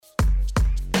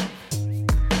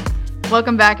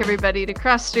Welcome back, everybody, to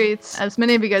Cross Streets. As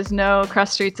many of you guys know,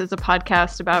 Cross Streets is a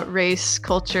podcast about race,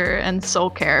 culture, and soul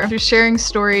care. Through sharing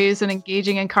stories and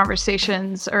engaging in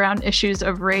conversations around issues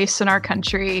of race in our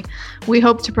country, we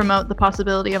hope to promote the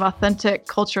possibility of authentic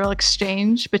cultural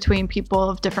exchange between people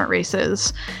of different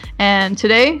races. And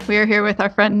today, we are here with our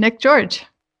friend Nick George.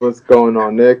 What's going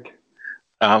on, Nick?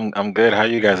 I'm good. How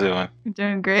you guys doing? You're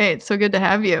doing great. So good to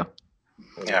have you.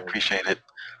 Yeah, I appreciate it.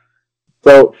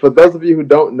 So, for those of you who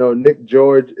don't know, Nick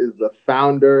George is the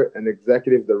founder and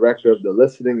executive director of The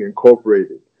Listening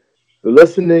Incorporated. The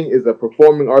Listening is a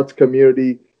performing arts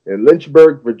community in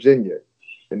Lynchburg, Virginia,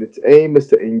 and its aim is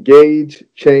to engage,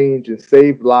 change, and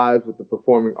save lives with the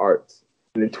performing arts.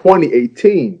 And in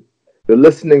 2018, The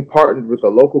Listening partnered with a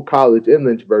local college in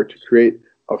Lynchburg to create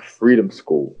a freedom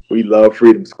school. We love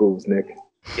freedom schools, Nick.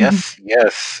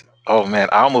 Yes. Oh man,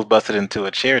 I almost busted into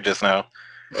a chair just now.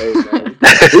 Hey, man.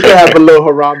 We can have a little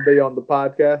Harambe on the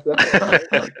podcast.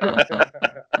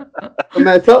 But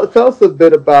man, tell us a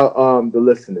bit about The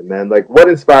Listening, man. Like, what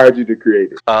inspired you to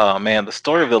create it? Man, the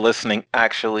story of The Listening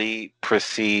actually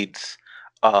precedes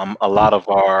a lot of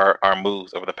our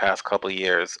moves over the past couple of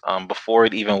years. Before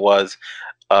it even was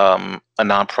a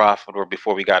nonprofit or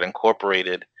before we got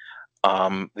incorporated,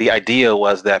 the idea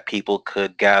was that people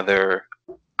could gather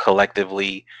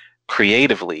collectively,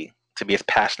 creatively, to be as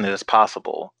passionate as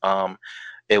possible.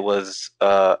 It was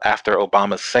after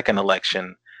Obama's second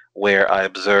election where I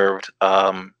observed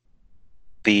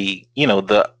the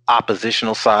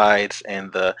oppositional sides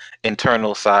and the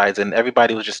internal sides, and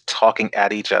everybody was just talking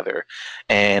at each other.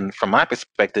 And from my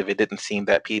perspective, it didn't seem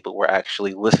that people were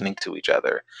actually listening to each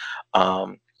other.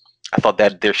 I thought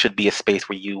that there should be a space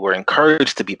where you were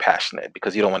encouraged to be passionate,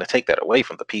 because you don't want to take that away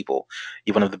from the people.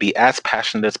 You want them to be as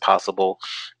passionate as possible,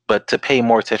 but to pay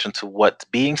more attention to what's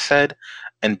being said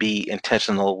and be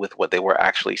intentional with what they were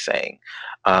actually saying.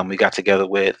 We got together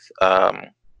with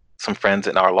some friends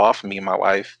in our loft, me and my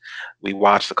wife. We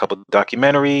watched a couple of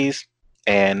documentaries,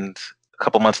 and a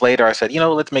couple months later, I said,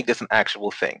 let's make this an actual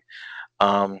thing.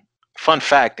 Fun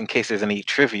fact, in case there's any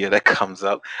trivia that comes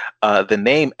up, the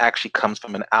name actually comes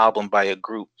from an album by a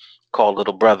group called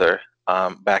Little Brother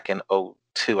back in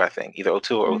 2002, I think, either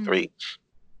 2002 or 2003.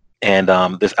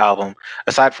 And this album,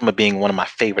 aside from it being one of my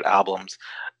favorite albums,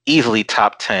 easily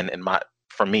top 10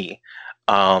 for me,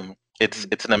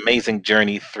 it's an amazing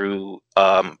journey through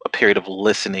a period of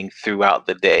listening throughout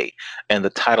the day. And the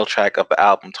title track of the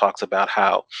album talks about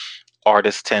how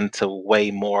artists tend to weigh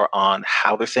more on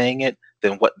how they're saying it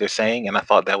than what they're saying. And I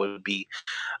thought that would be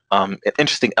an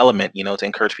interesting element, to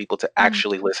encourage people to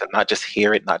actually listen, not just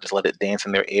hear it, not just let it dance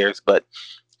in their ears, but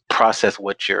process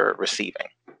what you're receiving.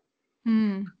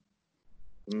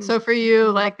 So for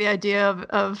you, like the idea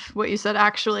of what you said,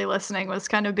 actually listening, was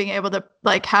kind of being able to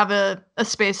like have a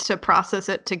space to process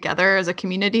it together as a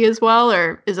community as well,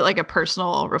 or is it like a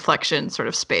personal reflection sort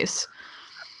of space?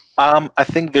 I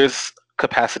think there's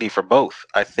capacity for both.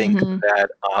 I think that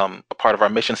a part of our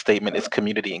mission statement is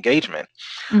community engagement.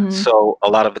 So a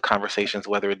lot of the conversations,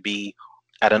 whether it be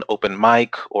at an open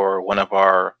mic or one of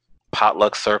our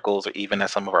potluck circles or even at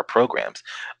some of our programs,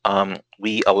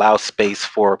 we allow space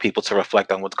for people to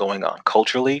reflect on what's going on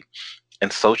culturally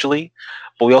and socially,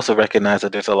 but we also recognize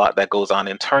that there's a lot that goes on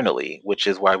internally, which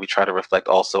is why we try to reflect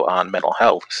also on mental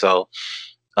health. So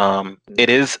it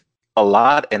is a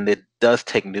lot, and it does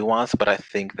take nuance, but I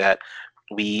think that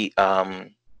we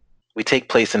take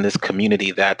place in this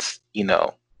community that's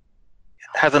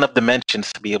has enough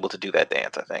dimensions to be able to do that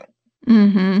dance, I think.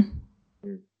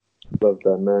 Love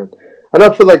that, man. And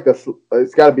I feel like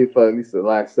it's got to be for at least the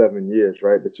last 7 years,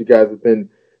 right? That you guys have been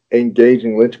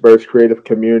engaging Lynchburg's creative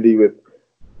community with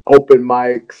open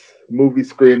mics, movie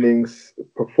screenings,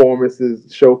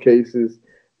 performances, showcases,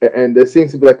 and there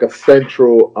seems to be like a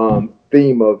central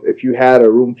theme of, if you had a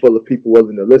room full of people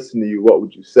willing to listen to you, what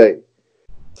would you say?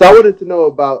 So I wanted to know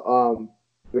about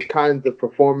the kinds of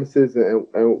performances and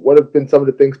what have been some of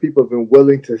the things people have been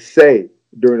willing to say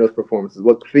during those performances.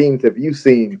 What themes have you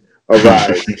seen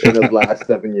arise in the last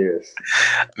 7 years?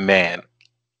 Man,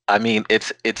 I mean,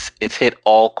 it's hit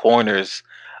all corners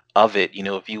of it.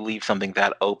 If you leave something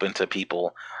that open to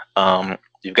people,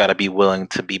 you've got to be willing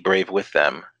to be brave with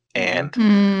them and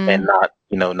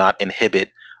not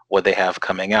inhibit what they have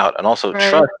coming out, and also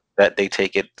trust that they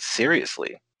take it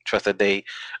seriously. Trust that they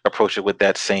approach it with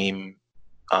that same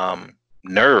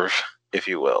nerve, if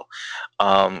you will.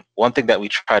 One thing that we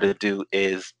try to do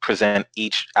is present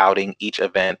each outing, each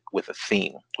event with a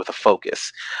theme, with a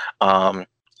focus. So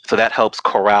that helps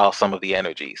corral some of the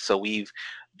energy. So we've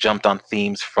jumped on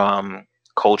themes from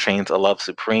Coltrane's A Love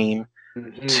Supreme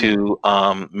to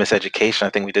Miseducation. I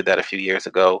think we did that a few years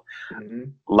ago.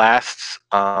 I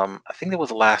think it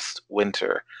was last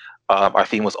winter. Our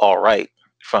theme was "All Right"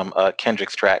 from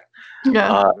Kendrick's track.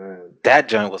 Yeah. That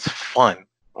joint was fun.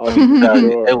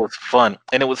 Sure. It was fun,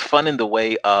 and it was fun in the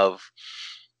way of,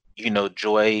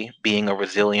 Joy being a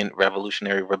resilient,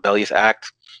 revolutionary, rebellious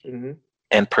act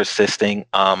and persisting.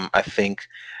 I think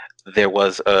there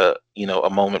was a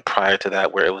moment prior to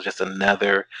that where it was just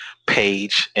another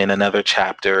page in another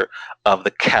chapter of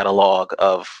the catalog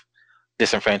of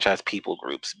disenfranchised people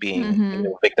groups being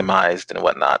victimized and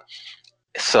whatnot.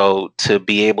 So to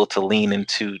be able to lean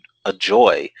into a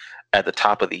Joy at the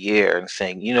top of the year and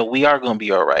saying, we are going to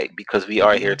be all right because we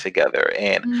are here together.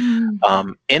 And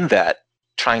in that,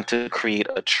 trying to create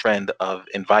a trend of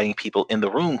inviting people in the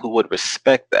room who would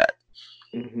respect that,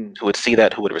 who would see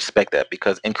that, who would respect that.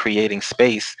 Because in creating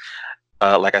space,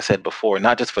 like I said before,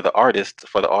 not just for the artists,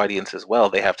 for the audience as well,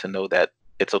 they have to know that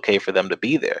it's okay for them to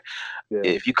be there.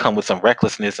 If you come with some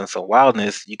recklessness and some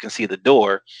wildness, you can see the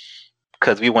door,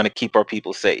 because we want to keep our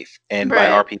people safe. And by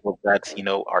our people, that's,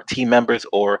 our team members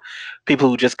or people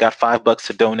who just got $5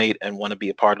 to donate and want to be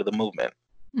a part of the movement.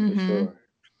 For sure.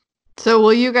 So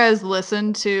will you guys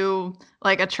listen to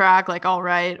like a track like All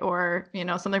Right or,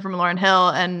 something from Lauryn Hill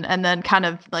and then kind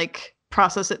of like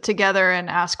process it together and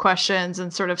ask questions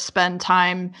and sort of spend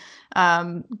time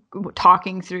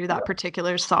talking through that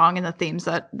particular song and the themes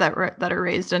that are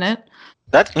raised in it?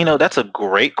 That's a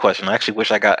great question. I actually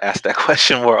wish I got asked that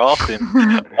question more often,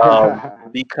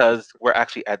 because we're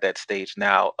actually at that stage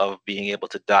now of being able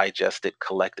to digest it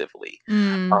collectively.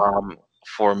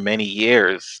 For many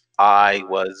years, I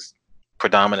was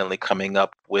predominantly coming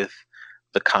up with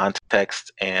the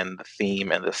context and the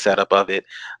theme and the setup of it.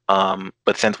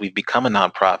 But since we've become a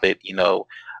nonprofit,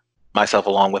 myself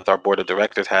along with our board of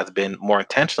directors has been more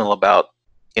intentional about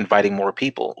inviting more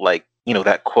people. Like,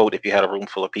 that quote, if you had a room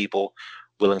full of people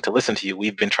willing to listen to you,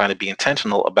 we've been trying to be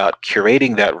intentional about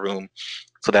curating that room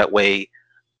so that way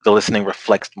the listening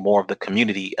reflects more of the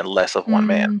community and less of one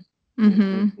man.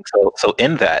 So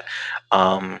in that,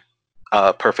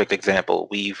 perfect example,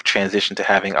 we've transitioned to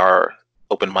having our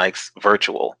open mics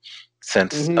virtual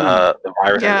since the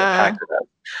virus has impacted us.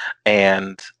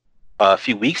 And a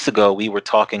few weeks ago, we were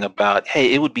talking about,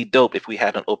 hey, it would be dope if we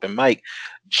had an open mic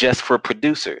just for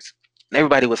producers. And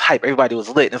everybody was hype. Everybody was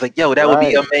lit. And it's like, yo, that would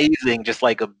be amazing. Just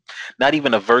like not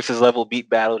even a versus level beat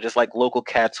battle, just like local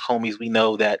cats, homies we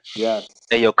know that,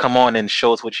 hey, yo, come on and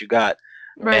show us what you got.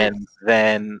 And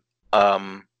then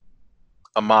Ahmaud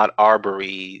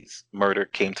Arbery's murder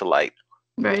came to light.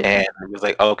 And it was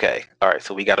like, okay, all right,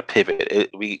 so we got to pivot.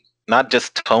 We not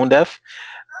just tone deaf.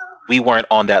 We weren't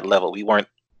on that level. We weren't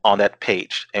on that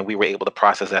page, and we were able to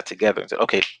process that together and said,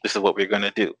 okay, this is what we're going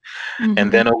to do.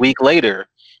 And then a week later,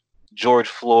 George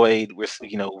Floyd was,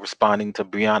 responding to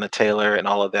Breonna Taylor and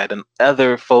all of that, and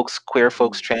other folks, queer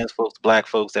folks, trans folks, Black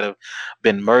folks that have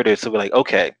been murdered. So we're like,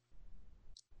 okay,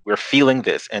 we're feeling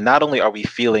this. And not only are we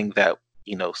feeling that,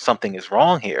 something is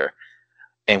wrong here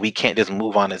and we can't just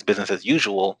move on as business as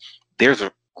usual, there's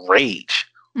a rage,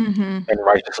 and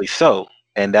righteously so.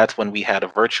 And that's when we had a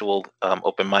virtual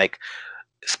open mic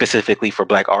specifically for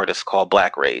Black artists called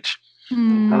Black Rage.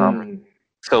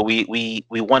 So we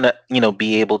want to,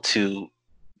 be able to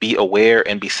be aware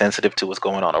and be sensitive to what's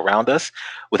going on around us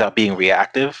without being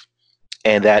reactive.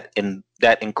 And that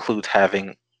includes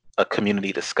having a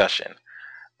community discussion.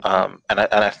 And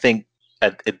I think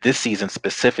at this season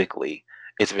specifically,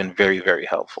 it's been very, very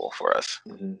helpful for us.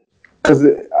 Because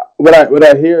what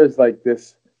I hear is like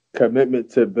this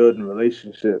commitment to building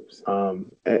relationships,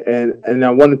 and I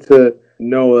wanted to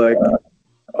know like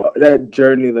that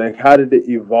journey, like how did it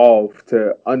evolve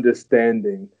to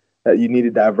understanding that you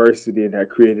needed diversity in that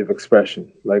creative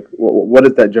expression? Like what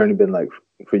has that journey been like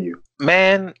for you?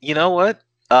 Man, you know what?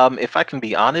 If I can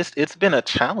be honest, it's been a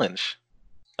challenge.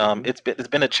 It's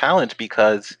been a challenge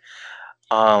because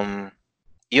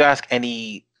you ask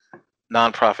any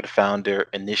nonprofit founder,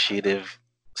 initiative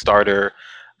starter,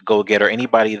 go-getter,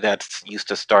 anybody that's used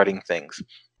to starting things,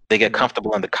 they get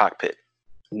comfortable in the cockpit.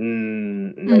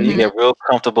 You get real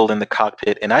comfortable in the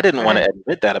cockpit, and I didn't want to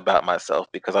admit that about myself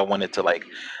because I wanted to like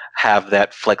have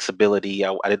that flexibility.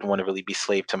 I didn't want to really be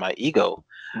slave to my ego,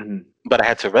 but I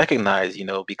had to recognize,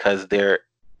 because there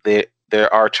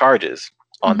are charges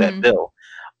on that bill.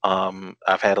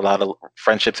 I've had a lot of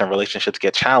friendships and relationships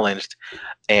get challenged,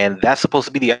 and that's supposed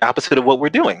to be the opposite of what we're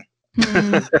doing.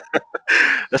 That's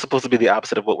supposed to be the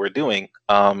opposite of what we're doing.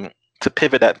 To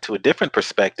pivot that to a different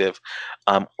perspective,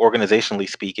 organizationally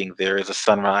speaking, there is a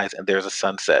sunrise and there's a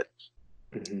sunset.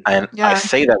 And I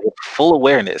say that with full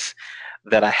awareness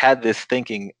that I had this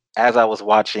thinking as I was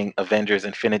watching Avengers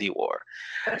Infinity War.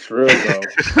 That's real, though.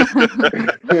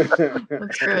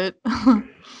 That's great.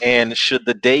 And should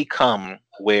the day come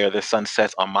where the sun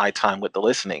sets on my time with the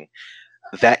listening,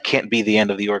 that can't be the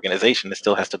end of the organization. It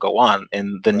still has to go on,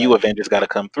 and the new Avengers got to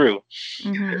come through.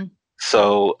 Mm-hmm.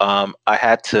 So I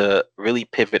had to really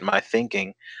pivot my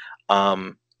thinking,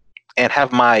 and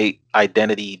have my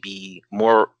identity be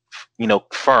more,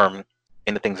 firm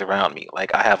in the things around me.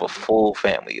 Like, I have a full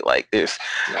family. Like, there's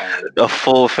a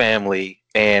full family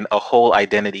and a whole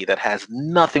identity that has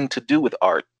nothing to do with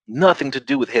art, nothing to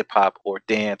do with hip hop or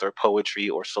dance or poetry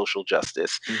or social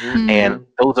justice. And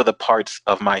those are the parts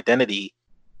of my identity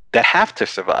that have to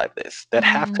survive this, that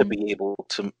have to be able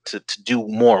to do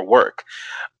more work.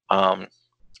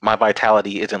 My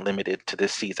vitality isn't limited to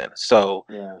this season. So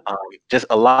just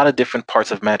a lot of different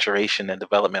parts of maturation and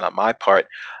development on my part,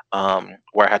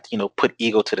 where I had to, put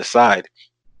ego to the side.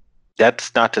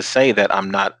 That's not to say that I'm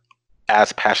not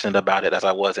as passionate about it as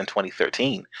I was in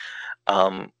 2013.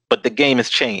 But the game has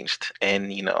changed,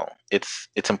 and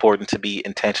it's important to be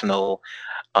intentional,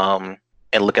 and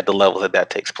look at the levels that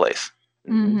takes place.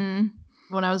 Mm-hmm.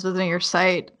 When I was visiting your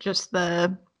site, just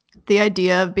the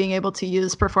idea of being able to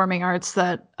use performing arts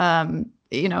that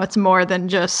it's more than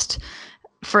just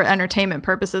for entertainment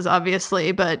purposes,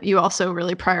 obviously, but you also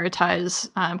really prioritize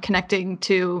connecting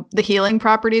to the healing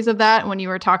properties of that when you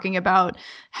were talking about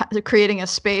creating a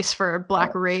space for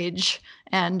Black rage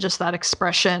and just that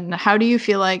expression. How do you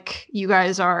feel like you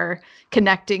guys are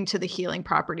connecting to the healing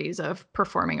properties of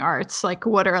performing arts? Like,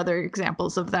 what are other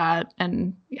examples of that,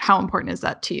 and how important is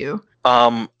that to you?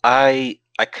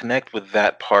 I connect with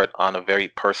that part on a very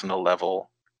personal level,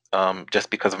 just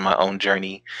because of my own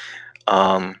journey.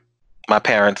 My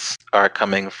parents are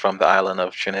coming from the island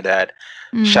of Trinidad.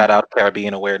 Shout out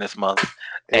Caribbean Awareness Month.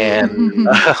 And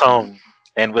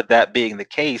and with that being the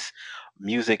case,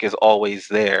 music is always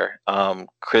there.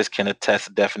 Chris can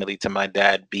attest definitely to my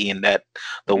dad being the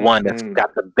one that's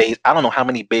got the bass. I don't know how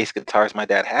many bass guitars my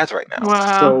dad has right now.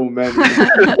 Wow. So many.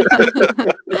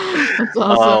 That's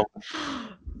awesome.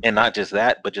 And not just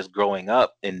that, but just growing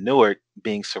up in Newark,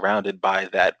 being surrounded by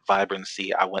that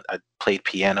vibrancy. I played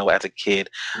piano as a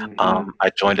kid. I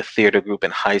joined a theater group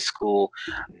in high school.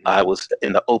 I was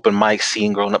in the open mic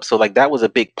scene growing up. So like that was a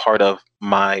big part of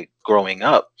my growing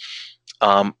up.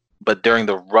 But during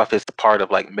the roughest part of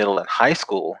like middle and high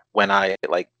school, when I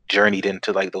like journeyed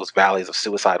into like those valleys of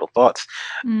suicidal thoughts,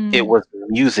 it was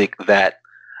music that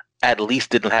at least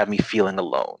didn't have me feeling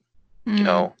alone.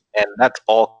 And that's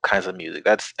all kinds of music.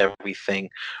 That's everything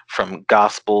from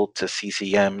gospel to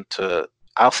CCM to,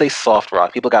 I'll say, soft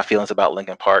rock. People got feelings about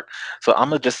Linkin Park, so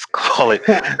I'm gonna just call it.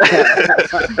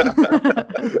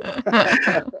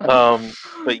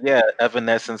 But yeah,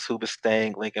 Evanescence,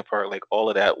 Hoobastank, Linkin Park, like all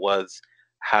of that was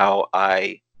how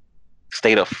I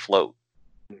stayed afloat.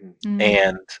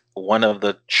 And one of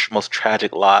the most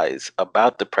tragic lies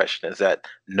about depression is that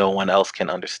no one else can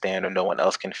understand or no one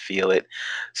else can feel it.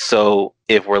 So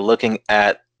if we're looking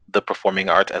at the performing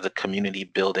arts as a community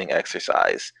building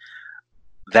exercise,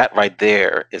 that right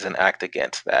there is an act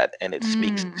against that. And it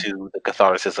speaks to the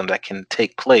catharticism that can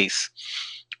take place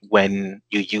when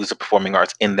you use the performing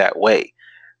arts in that way.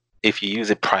 If you use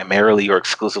it primarily or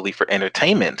exclusively for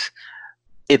entertainment,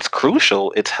 it's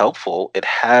crucial, it's helpful, it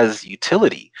has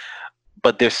utility.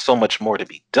 But there's so much more to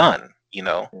be done,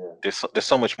 There's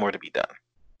so much more to be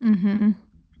done.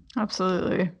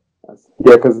 Absolutely.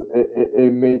 Yeah, because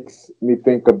it makes me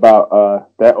think about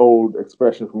that old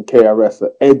expression from KRS,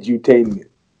 edutainment.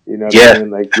 You know what I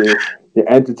mean? Like you're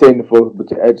entertaining folks, but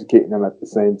you're educating them at the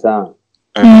same time.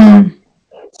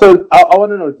 So I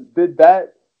want to know, did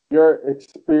your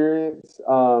experience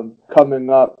coming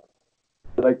up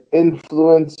like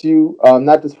influence you,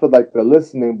 not just for like the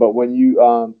listening, but when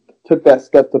you took that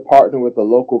step to partner with a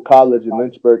local college in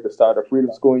Lynchburg to start a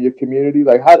freedom school in your community?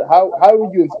 Like how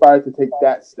were you inspired to take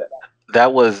that step?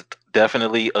 That was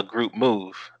definitely a group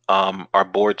move. Our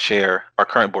current board chair,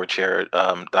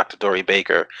 Dr. Dory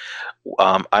Baker,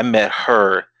 I met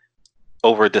her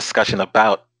over a discussion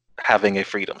about having a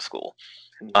freedom school.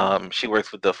 She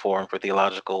works with the Forum for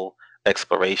Theological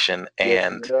Exploration,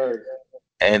 and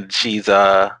she's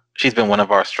been one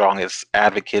of our strongest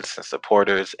advocates and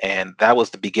supporters, and that was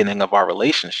the beginning of our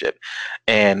relationship.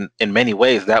 And in many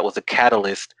ways, that was a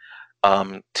catalyst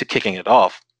to kicking it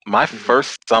off. My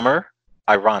first summer,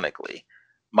 ironically,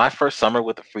 with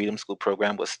the Freedom School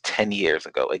program was 10 years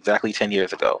ago, exactly 10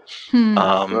 years ago,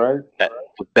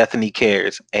 with Bethany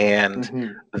Cares.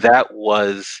 And that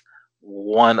was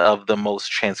one of the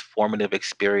most transformative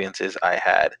experiences I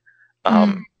had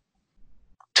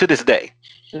to this day.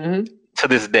 To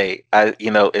this day,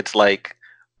 it's like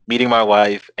meeting my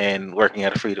wife and working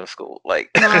at a freedom school. Like,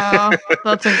 wow,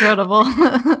 that's incredible.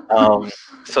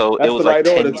 So That's it was the right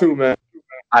like 10 order too, man.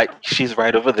 she's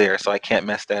right over there, so I can't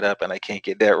mess that up and I can't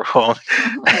get that wrong.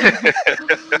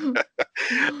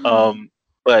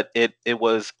 But it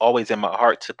was always in my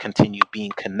heart to continue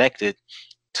being connected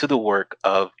to the work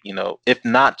of, if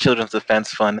not Children's Defense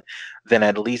Fund, then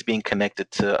at least being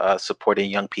connected to supporting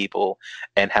young people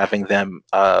and having them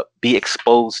be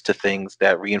exposed to things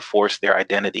that reinforce their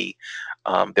identity,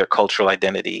 their cultural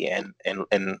identity, and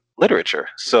literature.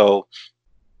 So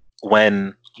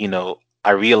when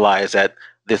I realized that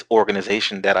this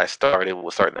organization that I started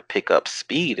was starting to pick up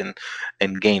speed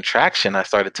and gain traction, I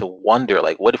started to wonder,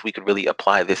 like, what if we could really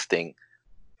apply this thing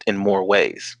in more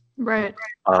ways? Right.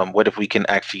 What if we can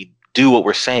actually do what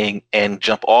we're saying and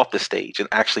jump off the stage and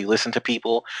actually listen to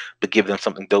people, but give them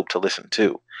something dope to listen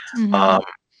to? Mhm.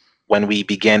 When we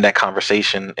began that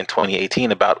conversation in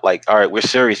 2018 about, like, all right, we're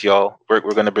serious, y'all. We're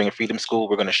going to bring a freedom school.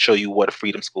 We're going to show you what a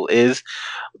freedom school is,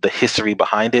 the history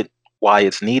behind it, why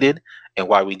it's needed, and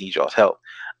why we need y'all's help.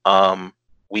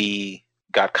 We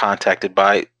got contacted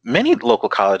by many local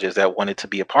colleges that wanted to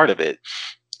be a part of it.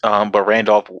 But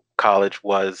Randolph College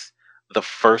was the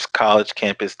first college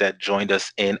campus that joined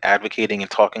us in advocating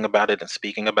and talking about it and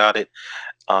speaking about it.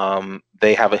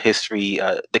 They have a history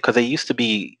because they used to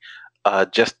be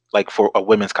just like for a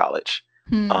women's college.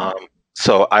 Hmm.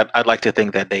 So I'd like to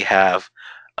think that they have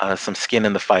some skin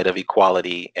in the fight of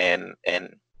equality and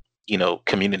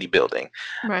community building.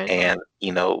 Right. And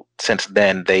since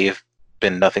then they've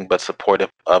been nothing but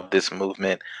supportive of this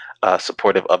movement,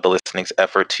 supportive of the Listening's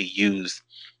effort to use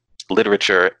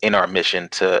literature in our mission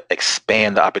to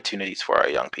expand the opportunities for our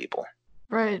young people.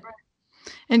 Right.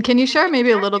 And can you share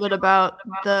maybe a little bit about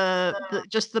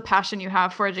just the passion you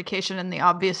have for education and the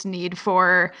obvious need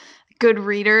for good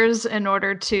readers in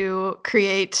order to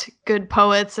create good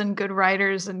poets and good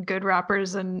writers and good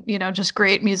rappers and, just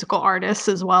great musical artists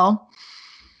as well?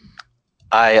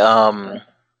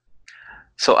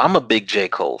 So I'm a big J.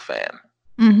 Cole fan.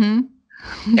 Mm-hmm.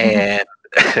 And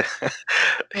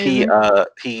he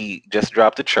Amazing. just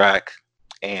dropped a track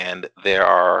and there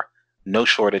are no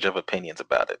shortage of opinions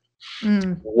about it.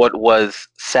 Mm. What was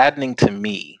saddening to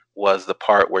me was the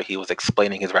part where he was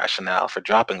explaining his rationale for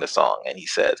dropping the song, and he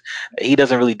said that he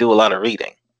doesn't really do a lot of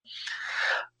reading.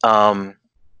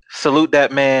 Salute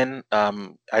that man.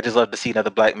 I just love to see another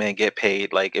black man get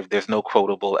paid. Like, if there's no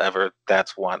quotable ever,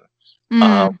 that's one.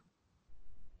 Mm.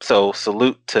 So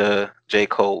salute to J.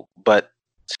 Cole, but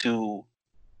to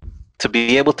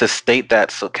be able to state that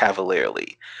so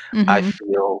cavalierly, I Mm-hmm.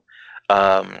 feel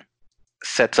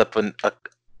sets up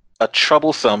a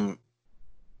troublesome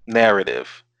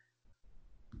narrative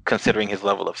considering his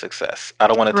level of success. I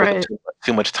don't want to take Right. up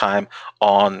too much time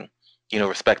on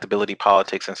respectability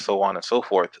politics and so on and so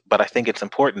forth, but I think it's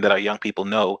important that our young people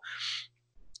know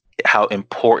how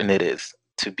important it is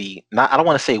to be, not, I don't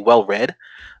want to say well read,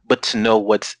 but to know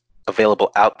what's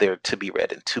available out there to be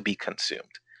read and to be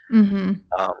consumed. Mm-hmm.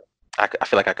 I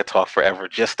feel like I could talk forever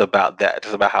just about that,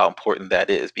 just about how important that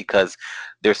is, because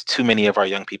there's too many of our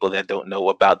young people that don't know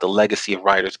about the legacy of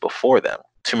writers before them.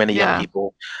 Too many young Yeah.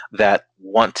 people that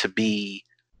want to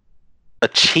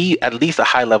achieve at least a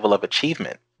high level of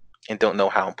achievement and don't know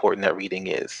how important that reading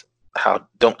is. How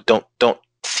don't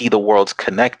see the worlds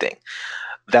connecting.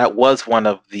 That was one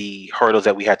of the hurdles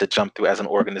that we had to jump through as an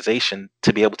organization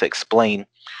to be able to explain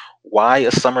why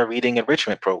a summer reading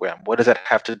enrichment program. What does that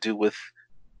have to do with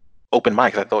open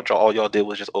mics? I thought all y'all did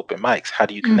was just open mics. How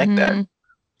do you connect that? Mm-hmm.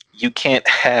 You can't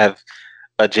have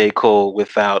a J. Cole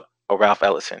without a Ralph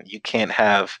Ellison. You can't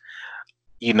have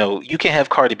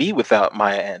Cardi B without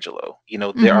Maya Angelou.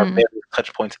 There are Mm-hmm. various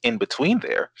touch points in between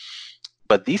there,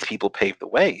 but these people paved the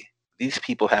way. These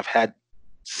people have had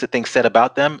things said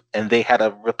about them, and they had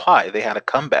a reply. They had a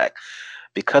comeback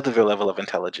because of their level of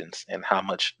intelligence and how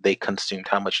much they consumed,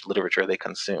 how much literature they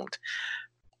consumed.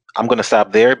 I'm going to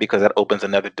stop there because that opens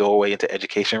another doorway into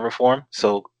education reform.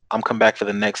 So I'm coming back for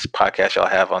the next podcast y'all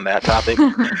have on that topic.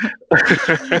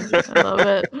 I love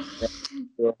it.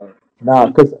 Nah,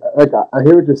 because like I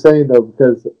hear what you're saying though,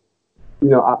 because I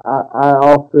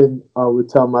often would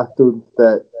tell my students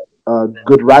that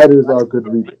good writers are good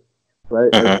readers,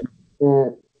 right? Mhm. Like,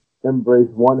 you can't embrace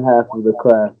one half of the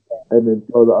craft and then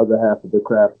throw the other half of the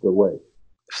craft away.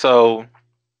 So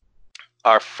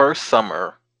our first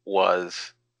summer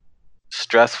was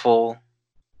stressful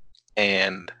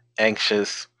and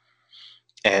anxious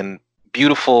and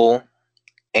beautiful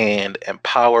and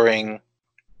empowering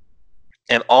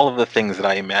and all of the things that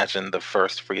I imagined the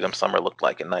first Freedom Summer looked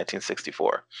like in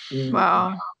 1964.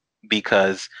 Wow.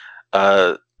 Because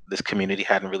this community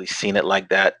hadn't really seen it like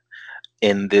that.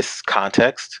 in this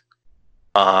context.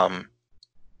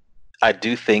 I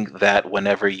do think that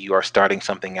whenever you are starting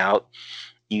something out,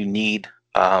 you need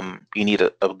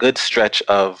a good stretch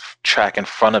of track in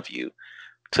front of you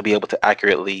to be able to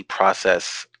accurately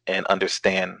process and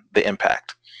understand the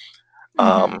impact.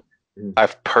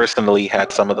 I've personally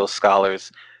had some of those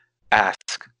scholars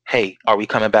ask, hey, are we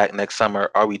coming back next summer?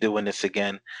 Are we doing this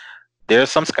again? There are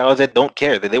some scholars that don't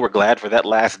care, that they were glad for that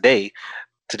last day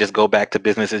to just go back to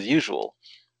business as usual.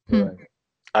 Right.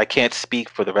 I can't speak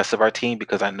for the rest of our team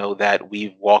because I know that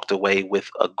we've walked away with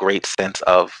a great sense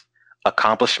of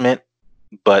accomplishment,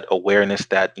 but awareness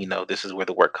that, this is where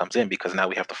the work comes in, because now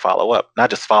we have to follow up. Not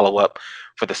just follow up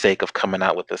for the sake of coming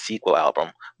out with a sequel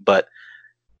album, but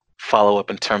follow up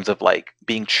in terms of like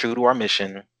being true to our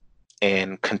mission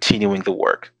and continuing the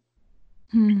work.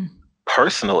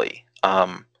 Personally,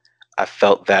 I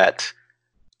felt that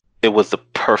it was the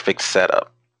perfect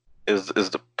setup. It was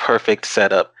the perfect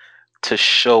setup to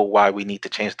show why we need to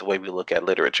change the way we look at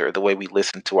literature, the way we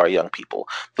listen to our young people,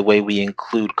 the way we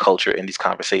include culture in these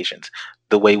conversations,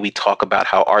 the way we talk about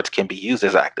how arts can be used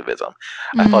as activism.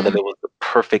 I thought that it was the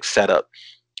perfect setup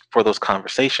for those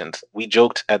conversations. We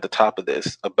joked at the top of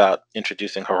this about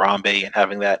introducing Harambe and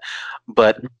having that,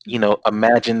 but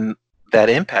imagine that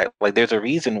impact. Like, there's a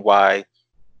reason why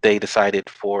they decided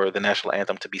for the national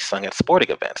anthem to be sung at sporting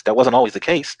events. That wasn't always the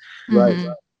case. Right.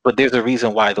 But there's a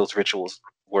reason why those rituals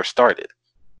were started.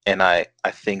 And I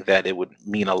think that it would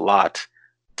mean a lot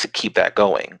to keep that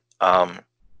going.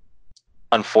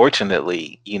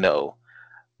 Unfortunately,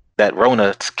 that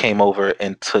Rona came over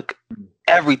and took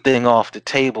everything off the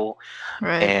table.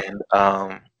 Right.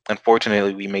 And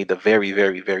unfortunately, we made the very,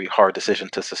 very, very hard decision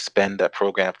to suspend that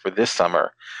program for this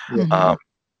summer.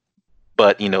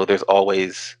 But, there's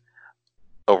always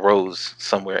a rose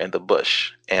somewhere in the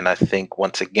bush. And I think,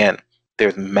 once again,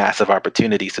 there's massive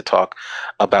opportunities to talk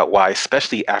about why,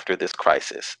 especially after this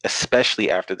crisis,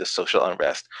 especially after this social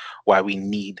unrest, why we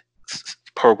need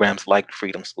programs like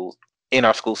Freedom Schools in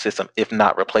our school system, if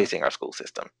not replacing our school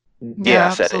system. Yeah,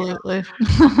 I said absolutely.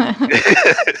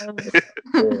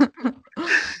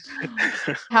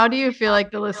 How do you feel like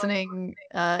the Listening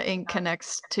Inc.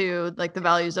 connects to like the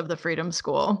values of the Freedom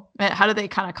School? How do they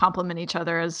kind of complement each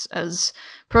other as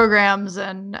programs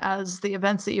and as the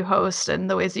events that you host and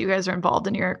the ways that you guys are involved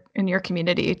in your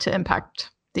community to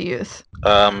impact the youth?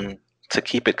 To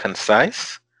keep it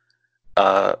concise,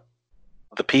 the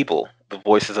people, the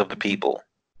voices of the people.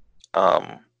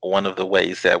 One of the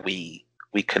ways that we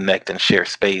connect and share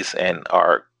space and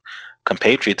our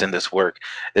compatriots in this work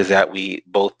is that we,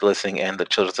 both Listening and the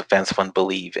Children's Defense Fund,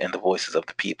 believe in the voices of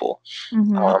the people.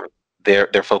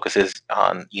 Their focus is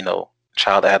on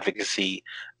child advocacy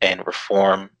and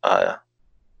reform,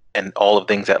 and all of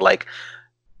things that like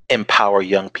empower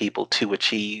young people to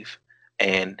achieve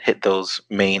and hit those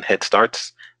main head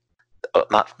starts.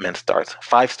 Not men starts,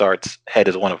 5 starts. Head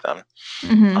is one of them.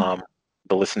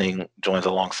 The Listening joins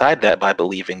alongside that by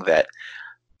believing that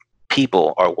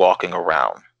people are walking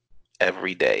around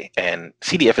every day, and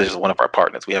CDF is just one of our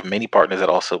partners. We have many partners that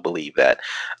also believe that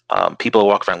people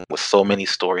walk around with so many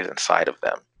stories inside of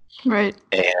them, right?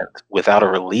 And without a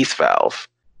release valve,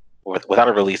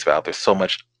 there's so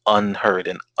much unheard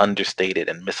and understated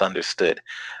and misunderstood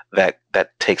that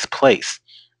takes place.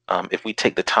 If we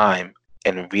take the time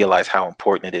and realize how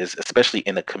important it is, especially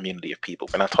in a community of people.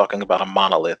 We're not talking about a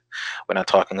monolith. We're not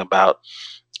talking about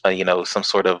some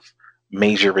sort of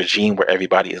major regime where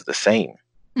everybody is the same.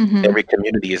 Every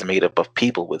community is made up of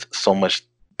people with so much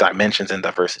dimensions and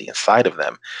diversity inside of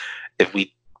them. If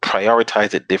we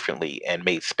prioritize it differently and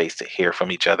made space to hear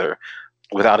from each other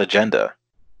without agenda,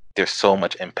 there's so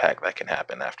much impact that can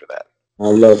happen after that. I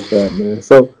love that, man.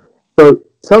 So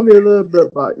tell me a little bit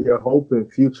about your hope and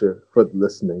future for the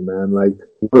Listening, man. Like,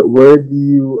 where do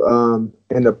you,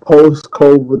 in a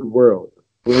post-COVID world,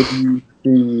 where do you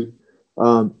see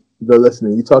the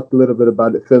Listening? You talked a little bit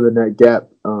about it filling that gap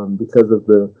because of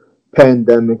the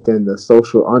pandemic and the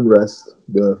social unrest,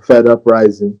 the Fed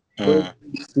uprising. Where do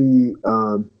you see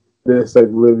this like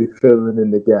really filling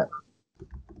in the gap?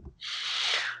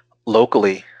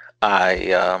 Locally,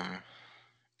 I'd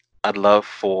love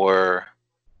for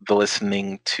the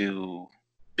Listening to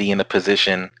be in a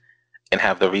position and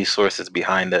have the resources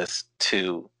behind us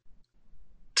to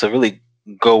really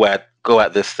go at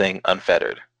this thing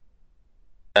unfettered.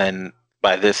 And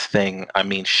by this thing, I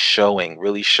mean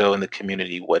really showing the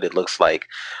community what it looks like,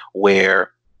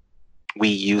 where we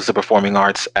use the performing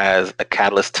arts as a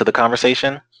catalyst to the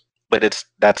conversation, but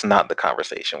that's not the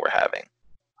conversation we're having.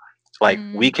 Like,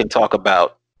 we can talk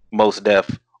about Mos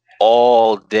Def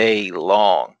all day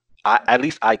long, At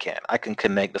least I can. I can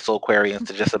connect the Soulquarians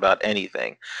to just about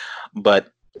anything.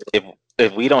 But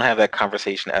if we don't have that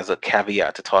conversation as a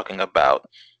caveat to talking about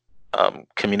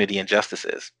community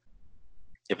injustices,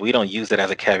 if we don't use it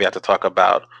as a caveat to talk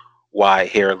about why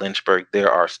here in Lynchburg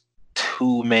there are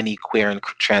too many queer and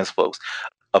trans folks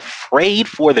afraid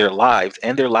for their lives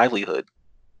and their livelihood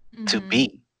to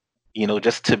be,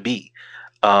 just to be,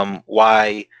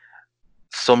 why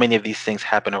so many of these things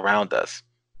happen around us.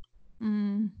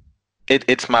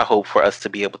 It's my hope for us to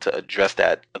be able to address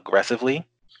that aggressively,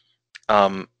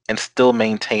 and still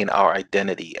maintain our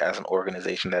identity as an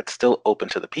organization that's still open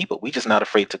to the people. We're just not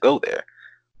afraid to go there.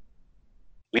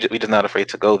 We're just not afraid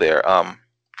to go there.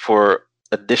 For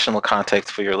additional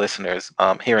context for your listeners,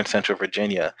 here in Central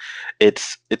Virginia,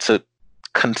 it's a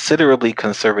considerably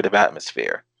conservative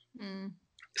atmosphere.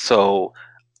 So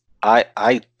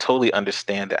I totally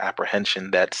understand the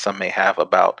apprehension that some may have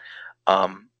about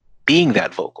being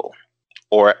that vocal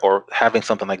or having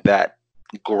something like that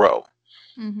grow.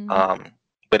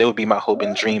 But it would be my hope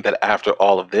and dream that after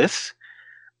all of this,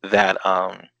 that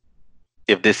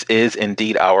if this is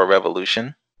indeed our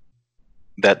revolution,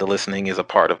 that the listening is a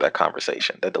part of that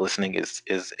conversation, that the listening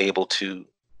is able to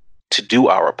do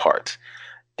our part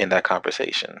in that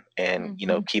conversation, and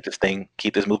keep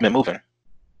this movement moving.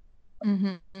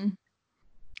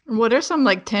 What are some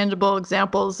like tangible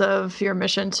examples of your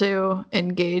mission to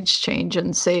engage, change,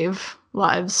 and save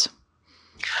lives?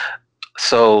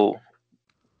 So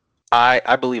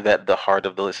I believe that the heart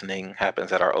of the listening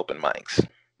happens at our open mics.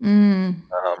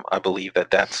 I believe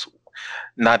that that's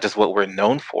not just what we're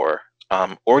known for,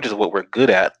 or just what we're good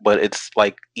at, but it's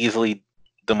like easily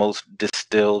the most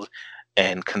distilled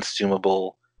and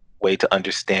consumable way to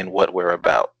understand what we're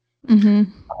about.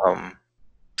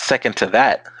 Second to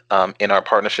that, in our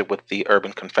partnership with the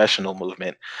Urban Confessional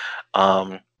Movement,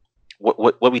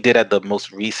 what we did at the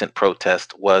most recent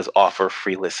protest was offer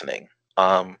free listening,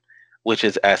 which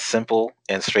is as simple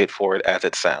and straightforward as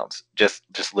it sounds. Just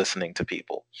listening to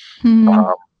people.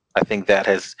 I think that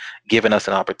has given us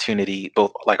an opportunity,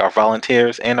 both like our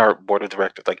volunteers and our board of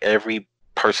directors, like every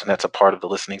person that's a part of the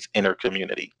listening's inner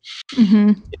community.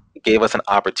 It gave us an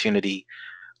opportunity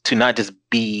to not just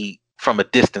be from a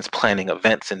distance planning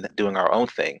events and doing our own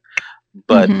thing,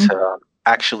 but to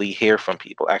actually hear from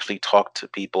people, actually talk to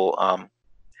people,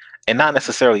 and not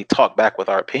necessarily talk back with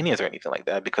our opinions or anything like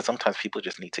that, because sometimes people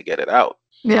just need to get it out.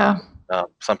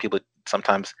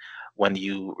 Sometimes when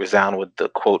you resound with the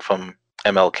quote from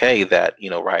MLK that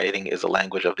rioting is a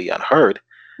language of the unheard,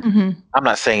 I'm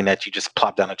not saying that you just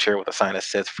plop down a chair with a sign that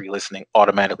says free listening,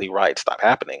 automatically riots stop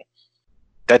happening.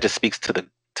 That just speaks to the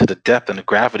depth and the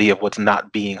gravity of what's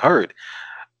not being heard.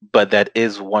 But that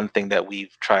is one thing that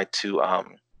we've tried to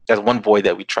that's one void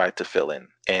that we tried to fill in,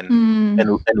 and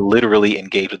literally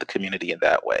engage with the community in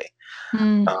that way.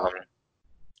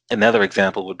 Another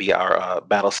example would be our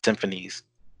Battle Symphonies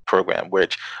program,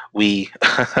 which we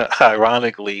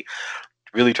ironically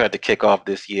really tried to kick off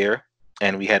this year,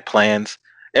 and we had plans.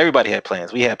 Everybody had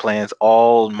plans. We had plans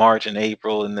all March and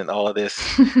April, and then all of this.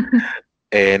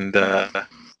 And I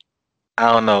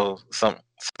don't know,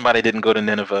 somebody didn't go to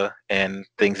Nineveh, and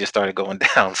things just started going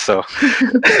down. So,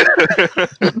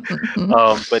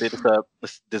 but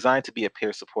it's designed to be a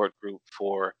peer support group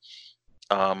for,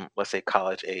 let's say,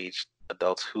 college-age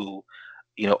adults who,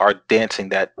 are dancing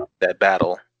that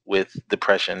battle with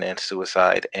depression and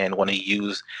suicide, and want to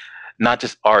use not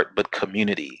just art but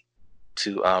community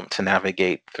to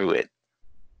navigate through it.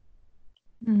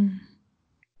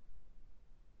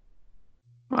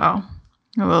 Wow,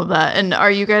 I love that. And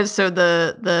are you guys, so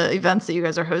the events that you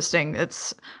guys are hosting,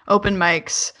 it's open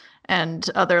mics and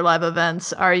other live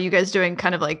events, are you guys doing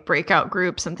kind of like breakout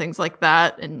groups and things like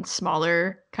that in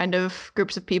smaller kind of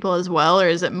groups of people as well, or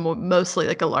is it mostly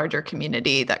like a larger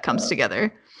community that comes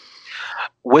together?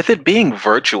 With it being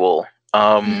virtual,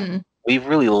 we've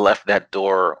really left that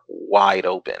door wide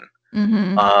open.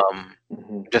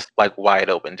 Just like wide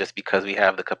open, just because we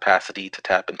have the capacity to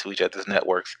tap into each other's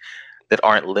networks that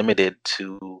aren't limited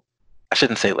to, I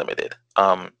shouldn't say limited,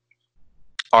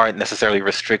 aren't necessarily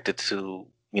restricted to,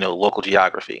 local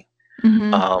geography.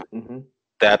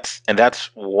 That's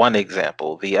one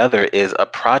example. The other is a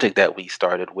project that we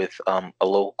started with a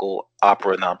local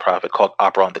opera nonprofit called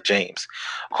Opera on the James,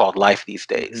 called Life These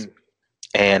Days.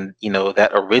 And,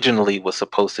 that originally was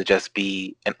supposed to just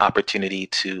be an opportunity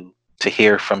to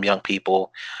hear from young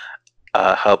people,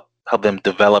 help them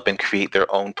develop and create their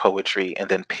own poetry, and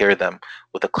then pair them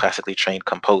with a classically trained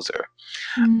composer.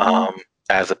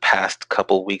 As the past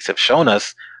couple weeks have shown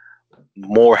us,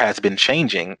 more has been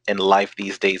changing, and Life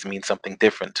These Days means something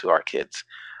different to our kids.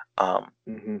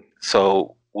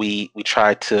 So we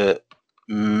try to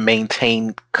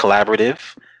maintain collaborative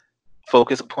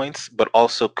focus points, but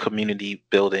also community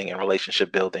building and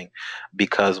relationship building,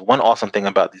 because one awesome thing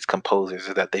about these composers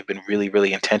is that they've been really,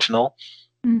 really intentional.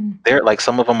 They're like,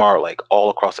 some of them are like all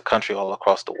across the country, all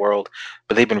across the world,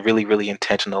 but they've been really, really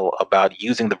intentional about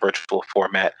using the virtual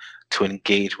format to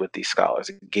engage with these scholars,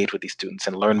 engage with these students,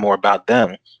 and learn more about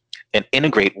them and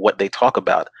integrate what they talk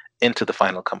about into the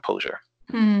final composure.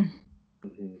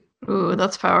 Ooh,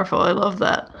 that's powerful. I love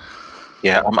that.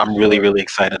 Yeah, I'm really, really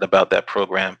excited about that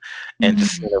program, and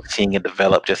just seeing it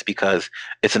develop, just because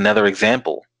it's another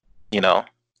example,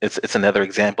 it's another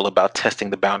example about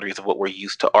testing the boundaries of what we're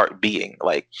used to art being.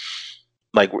 Like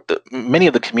many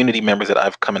of the community members that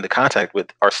I've come into contact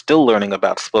with are still learning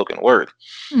about spoken word.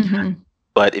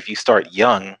 But if you start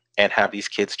young and have these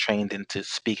kids trained into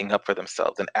speaking up for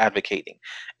themselves and advocating,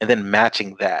 and then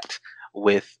matching that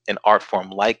with an art form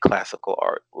like classical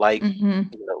art, like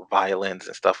violins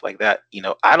and stuff like that.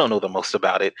 I don't know the most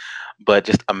about it, but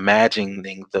just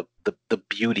imagining the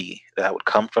beauty that would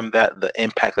come from that, the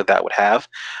impact that would have,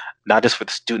 not just for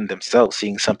the student themselves,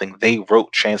 seeing something they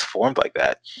wrote transformed like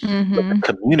that, but the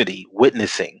community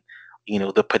witnessing,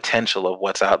 the potential of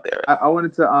what's out there. I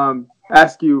wanted to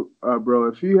ask you, bro,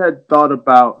 if you had thought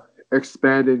about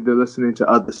expanding the listening to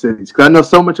other cities, because I know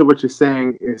so much of what you're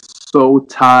saying is so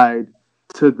tied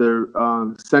to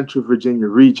the Central Virginia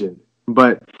region.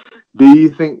 But do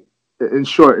you think, in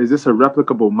short, is this a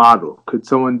replicable model? Could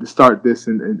someone start this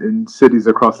in cities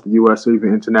across the U.S. or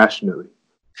even internationally?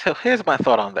 So here's my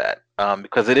thought on that,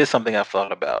 because it is something I've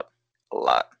thought about a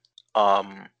lot.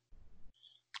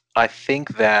 I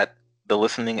think that the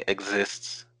listening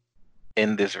exists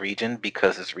in this region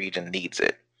because this region needs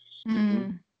it.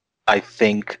 I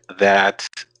think that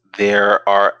there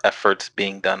are efforts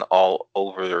being done all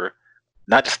over,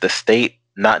 not just the state,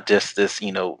 not just this,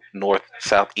 north,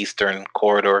 southeastern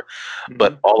corridor,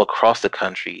 but all across the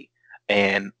country.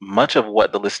 And much of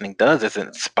what the listening does is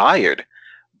inspired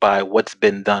by what's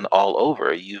been done all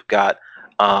over. You've got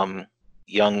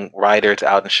young writers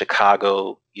out in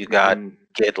Chicago. You got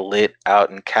Get Lit out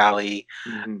in Cali.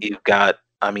 You've got,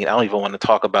 I don't even want to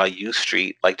talk about U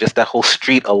Street, like just that whole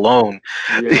street alone.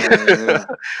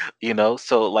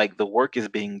 So like the work is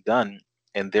being done,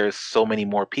 and there's so many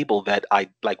more people that I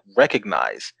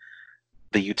recognize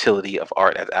the utility of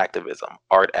art as activism,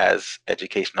 art as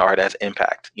education, art as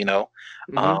impact,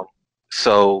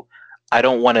 so I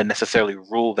don't want to necessarily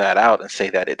rule that out and say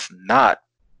that it's not,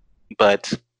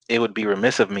 but it would be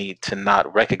remiss of me to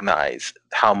not recognize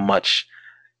how much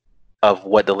of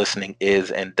what the listening is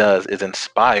and does is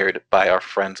inspired by our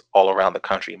friends all around the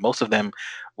country. Most of them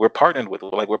we're partnered with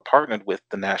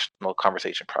the National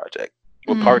Conversation Project.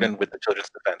 We're partnered with the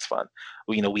Children's Defense Fund.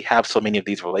 We have so many of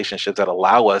these relationships that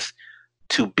allow us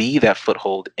to be that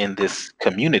foothold in this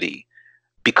community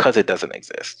because it doesn't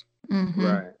exist.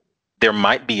 Right. There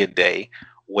might be a day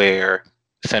where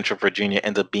Central Virginia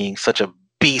ends up being such a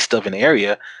beast of an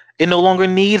area, it no longer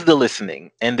needs the listening.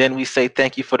 And then we say,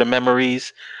 thank you for the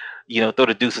memories, throw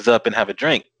the deuces up and have a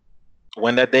drink.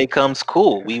 When that day comes,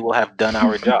 cool, we will have done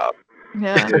our job.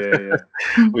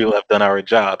 We will have done our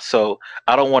job. So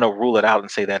I don't want to rule it out and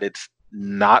say that it's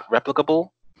not replicable,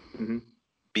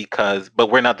 but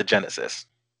we're not the genesis.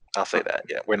 I'll say that.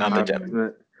 Yeah, we're not the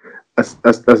genesis.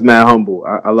 That's mad humble.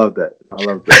 I love that.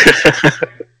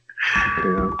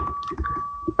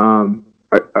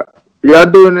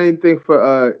 Y'all doing anything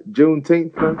for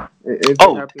Juneteenth?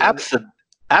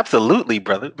 Absolutely,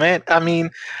 brother. Man,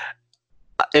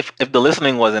 if the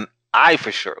listening wasn't, I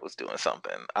for sure was doing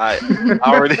something. I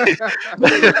already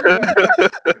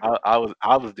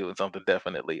I was doing something,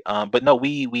 definitely. But no,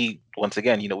 we once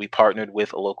again, we partnered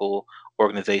with a local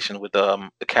organization, with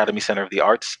Academy Center of the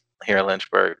Arts here in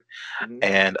Lynchburg,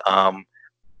 and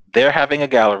they're having a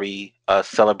gallery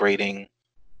celebrating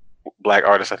Black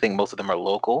artists. I think most of them are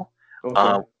local.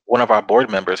 Okay. One of our board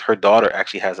members, her daughter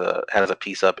actually has a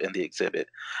piece up in the exhibit.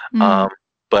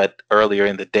 But earlier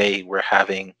in the day, we're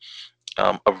having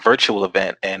a virtual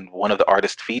event, and one of the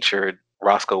artists featured,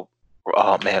 Roscoe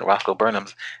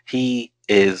Burnhams. He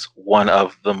is one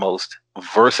of the most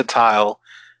versatile,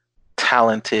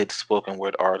 talented spoken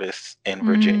word artists in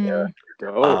Virginia.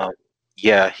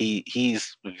 Yeah,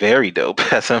 he's very dope,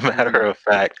 as a matter of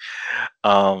fact.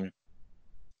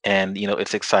 And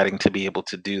it's exciting to be able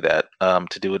to do that,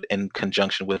 to do it in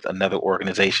conjunction with another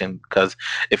organization, because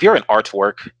if you're in arts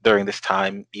work during this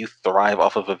time, you thrive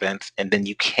off of events, and then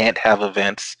you can't have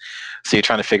events, so you're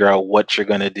trying to figure out what you're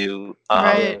going to do.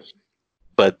 Right.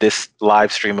 But this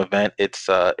live stream event, it's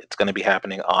going to be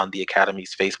happening on the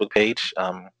Academy's Facebook page.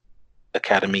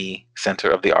 Academy Center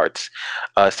of the Arts.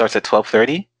 It starts at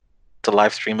 12:30. It's a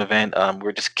live stream event.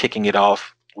 We're just kicking it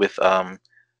off with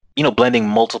blending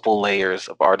multiple layers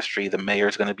of artistry. The mayor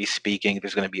is going to be speaking.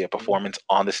 There's going to be a performance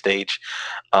on the stage,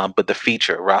 but the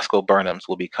feature, Roscoe Burnhams,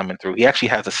 will be coming through. He actually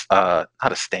has not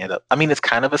a stand up. I mean, it's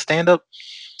kind of a stand up,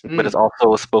 but it's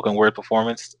also a spoken word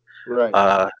performance.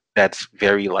 Right. That's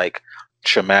very like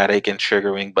traumatic and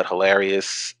triggering, but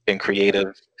hilarious and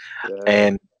creative,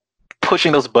 and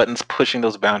pushing those buttons, pushing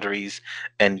those boundaries,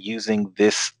 and using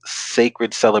this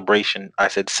sacred celebration. I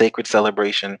said sacred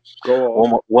celebration. Go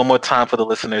on. One more time for the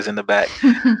listeners in the back.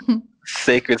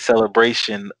 Sacred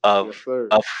celebration of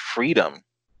freedom.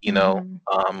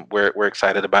 We're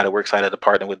excited about it. We're excited to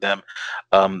partner with them.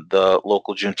 The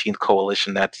local Juneteenth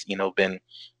coalition that's been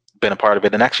a part of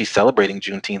it and actually celebrating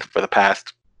Juneteenth for the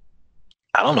past,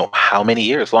 I don't know how many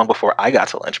years, long before I got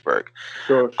to Lynchburg.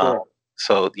 Sure.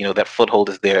 So that foothold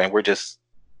is there, and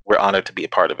we're honored to be a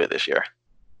part of it this year.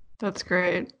 That's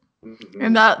great. Mm-hmm.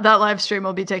 And that live stream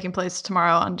will be taking place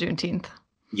tomorrow on Juneteenth.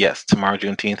 Yes, tomorrow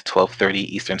Juneteenth, 12:30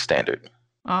 Eastern Standard.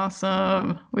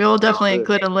 Awesome. We will definitely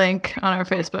include a link on our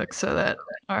Facebook so that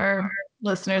our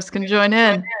listeners can join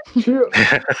in.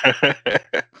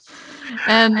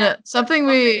 And something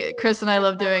Chris and I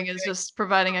love doing is just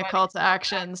providing a call to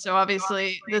action. So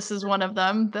obviously this is one of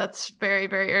them that's very,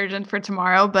 very urgent for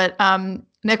tomorrow. But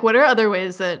Nick, what are other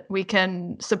ways that we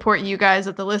can support you guys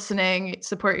at the listening,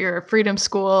 support your Freedom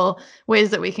School,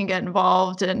 ways that we can get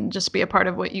involved and just be a part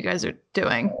of what you guys are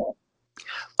doing?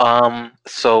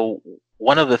 So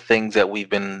one of the things that we've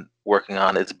been working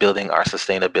on is building our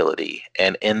sustainability,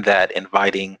 and in that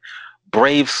inviting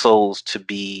brave souls to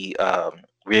be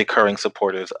reoccurring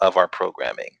supporters of our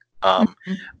programming.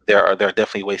 There are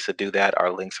definitely ways to do that.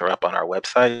 Our links are up on our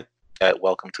website at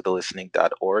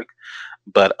welcometothelistening.org.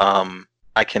 But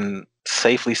I can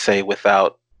safely say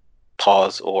without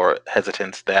pause or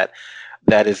hesitance that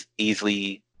is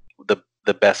easily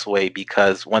the best way,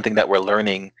 because one thing that we're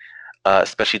learning,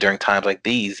 especially during times like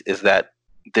these, is that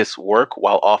this work,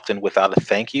 while often without a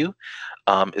thank you,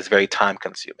 is very time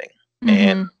consuming.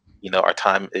 And our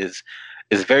time is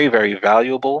very, very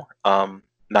valuable.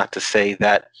 Not to say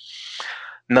that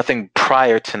nothing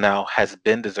prior to now has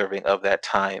been deserving of that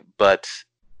time, but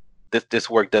this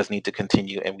work does need to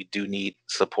continue, and we do need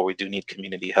support. We do need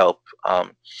community help.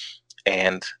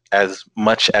 And as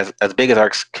big as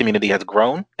our community has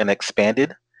grown and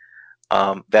expanded,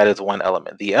 that is one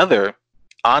element. The other,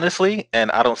 honestly,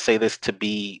 and I don't say this to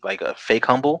be like a fake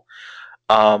humble,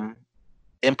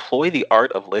 employ the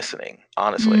art of listening,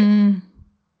 honestly.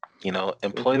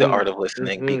 Employ the art of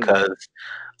listening, because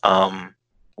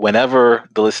whenever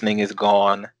the listening is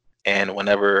gone, and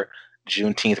whenever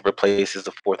Juneteenth replaces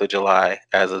the 4th of July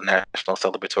as a national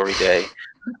celebratory day,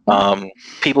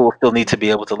 people will still need to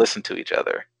be able to listen to each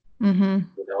other.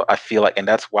 I feel like, and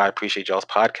that's why I appreciate y'all's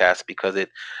podcast, because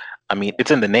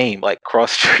it's in the name, like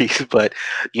cross streets, but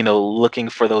looking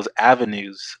for those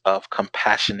avenues of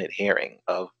compassionate hearing,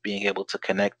 of being able to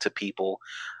connect to people,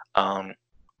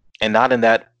 and not in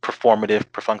that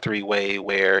performative, perfunctory way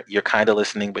where you're kind of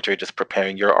listening, but you're just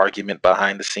preparing your argument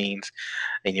behind the scenes,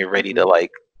 and you're ready to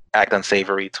like act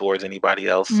unsavory towards anybody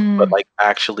else. But like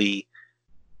actually,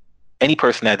 any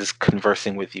person that is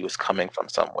conversing with you is coming from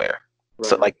somewhere. Right.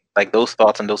 So like those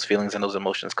thoughts and those feelings and those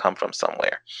emotions come from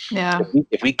somewhere. Yeah.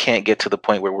 If we can't get to the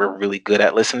point where we're really good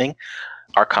at listening,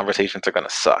 our conversations are going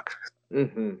to suck.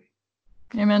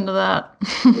 Amen to that.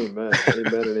 Amen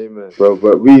and amen. Bro,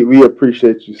 but we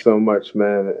appreciate you so much,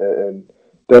 man, and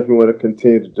definitely want to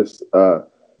continue to just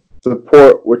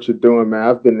support what you're doing, man.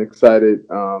 I've been excited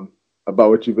about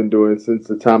what you've been doing since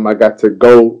the time I got to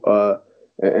go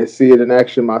and see it in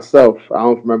action myself. I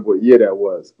don't remember what year that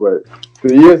was, but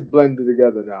the years blended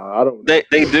together now. I don't know.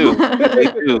 They do.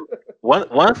 They do.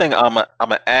 One thing I'm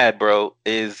gonna add, bro,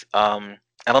 is I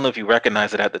don't know if you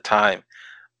recognize it at the time,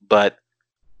 but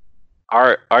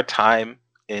our time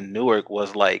in Newark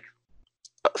was like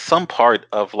some part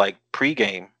of like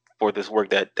pregame for this work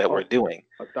that we're doing.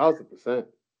 1,000%.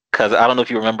 Because I don't know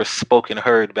if you remember Spoken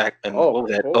Heard back in, what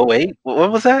was that, 08? What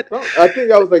was that? I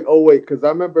think I was like 08, because I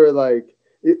remember like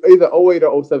either 08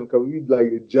 or 07, because we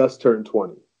like just turned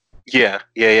 20. Yeah.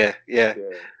 And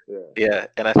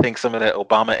I think some of that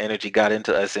Obama energy got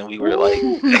into us, and we were like,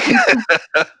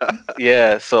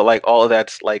 yeah. So like all of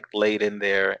that's like laid in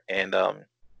there, and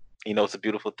it's a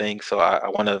beautiful thing. So I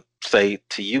want to say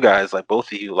to you guys, like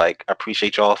both of you, like I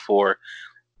appreciate y'all for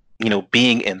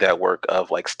being in that work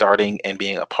of like starting and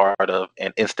being a part of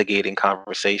and instigating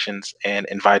conversations and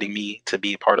inviting me to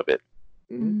be a part of it.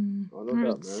 Oh, no doubt,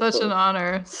 man. Such So, an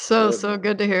honor. So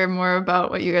good to hear more about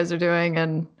what you guys are doing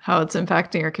and how it's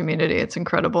impacting your community. It's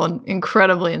incredible and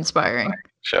incredibly inspiring.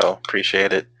 Joe,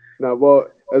 appreciate it. Now, well,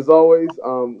 as always,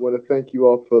 want to thank you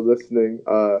all for listening,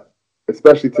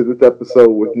 especially to this episode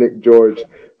with Nick George,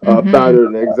 founder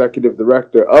and executive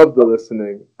director of The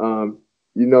Listening.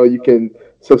 You can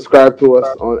subscribe to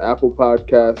us on Apple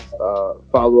Podcasts,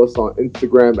 follow us on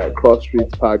Instagram at Cross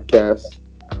Streets Podcast.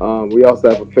 We also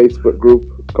have a Facebook group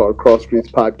called Cross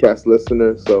Streets Podcast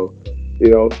Listeners. So,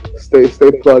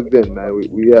 stay plugged in, man.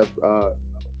 We have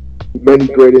many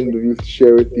great interviews to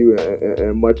share with you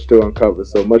and much to uncover.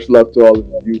 So much love to all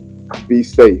of you. Be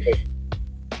safe.